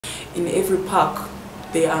in every park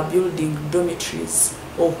they are building dormitories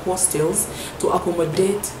or hostels to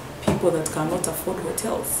accommodate people that cannot afford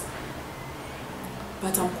hotels.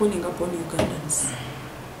 But I'm calling upon Ugandans.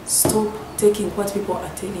 Stop taking what people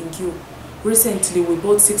are telling you. Recently, we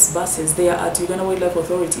bought 6 buses. They are at Uganda Wildlife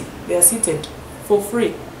Authority. They are seated for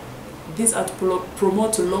free. These are to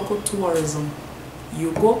promote local tourism.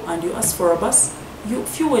 You go and you ask for a bus, you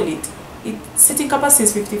fuel it. Seating capacity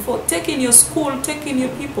is 54. Take in your school, take in your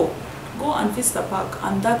people. Go and visit the park,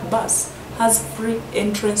 and that bus has free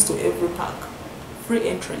entrance to every park. Free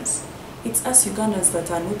entrance. It's us Ugandans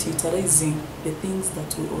that are not utilizing the things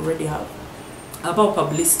that we already have. About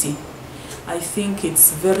publicity, I think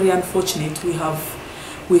it's very unfortunate we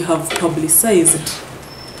have publicized.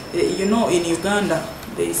 You know, in Uganda,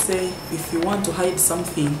 they say if you want to hide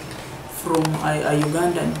something from a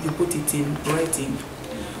Ugandan, you put it in writing.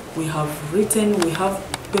 We have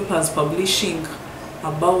papers publishing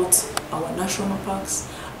about our national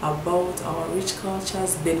parks, about our rich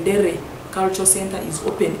cultures. Bendere Cultural Center is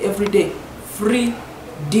open every day. Free,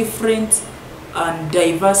 different and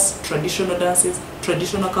diverse traditional dances,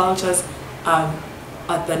 traditional cultures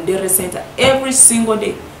at Bendere Center every single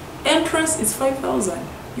day. Entrance is 5,000.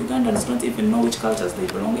 Ugandans don't even know which cultures they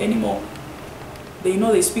belong anymore. They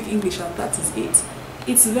know they speak English and that is it.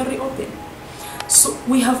 It's very open. So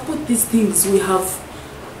we have put these things. We have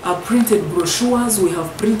printed brochures. We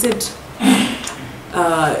have printed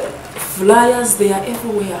flyers. They are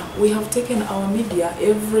everywhere. We have taken our media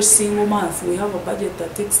every single month. We have a budget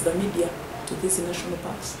that takes the media to these national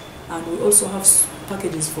parks. And we also have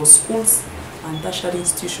packages for schools and tertiary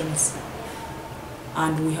institutions.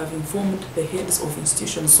 And we have informed the heads of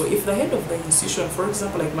institutions. So if the head of the institution, for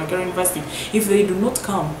example, like Makere University, if they do not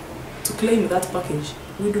come to claim that package,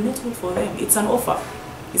 we do not vote for them. It's an offer.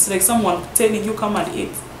 It's like someone telling you, come and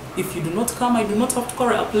eat. If you do not come, I do not have to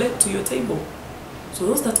carry a plate to your table. So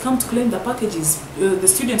those that come to claim the packages, the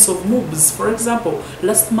students of MOOBs, for example,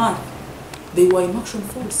 last month, they were in Action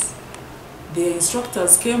Falls. The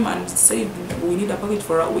instructors came and said, we need a package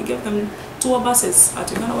for us. We gave them tour buses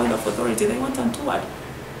at Uganda Wildlife Authority. They went and toured.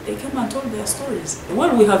 They came and told their stories.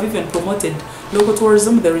 Well, we have even promoted local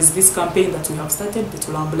tourism. There is this campaign that we have started, the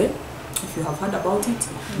Tulamble, if you have heard about it,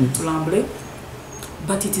 Tulamble.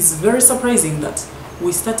 But it is very surprising that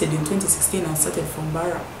we started in 2016 and started from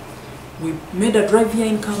Barra. We made a drive here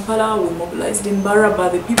in Kampala, we mobilized in Barra,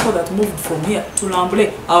 but the people that moved from here to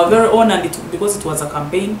Tulamble are very honored because it was a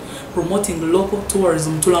campaign promoting local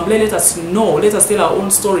tourism. Tulamble, let us know, let us tell our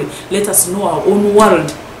own story, let us know our own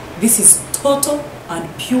world. This is total and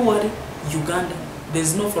pure Uganda.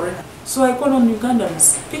 There's no foreigner. So I call on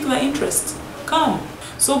Ugandans, pick the interest, come.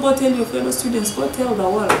 So go tell your fellow students, go tell the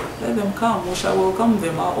world, let them come, we shall welcome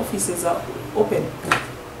them, our offices are open.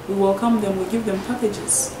 We welcome them, we give them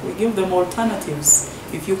packages, we give them alternatives.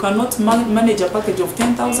 If you cannot manage a package of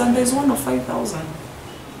 10,000, there's one of 5,000.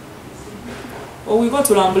 Or we go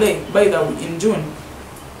to Lamblay, by the way, in June.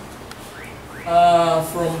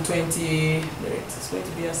 From 20, it's going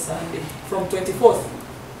to be a Sunday, from 24th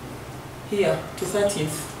here to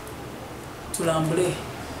 30th to Lamblay.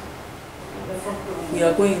 We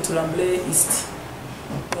are going to Lamblay East.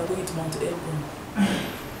 We are going to Mount Elgon.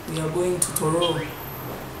 We are going to Tororo.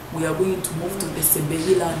 We are going to move to the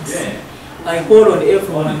Sebeyi lands. I call on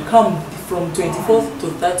everyone, come from 24th to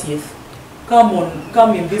 30th.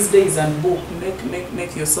 Come in these days and book.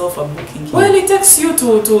 Make yourself a booking. Well, it takes you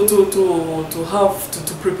to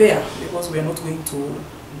prepare, because we are not going to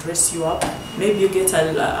dress you up. Maybe you get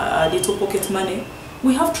a little pocket money.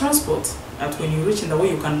 We have transport. And when you reach in the way,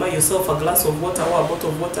 you can buy yourself a glass of water or a bottle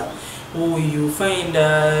of water. Or you find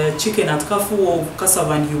chicken at Kafu or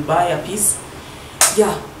cassava and you buy a piece.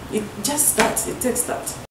 Yeah, it takes that.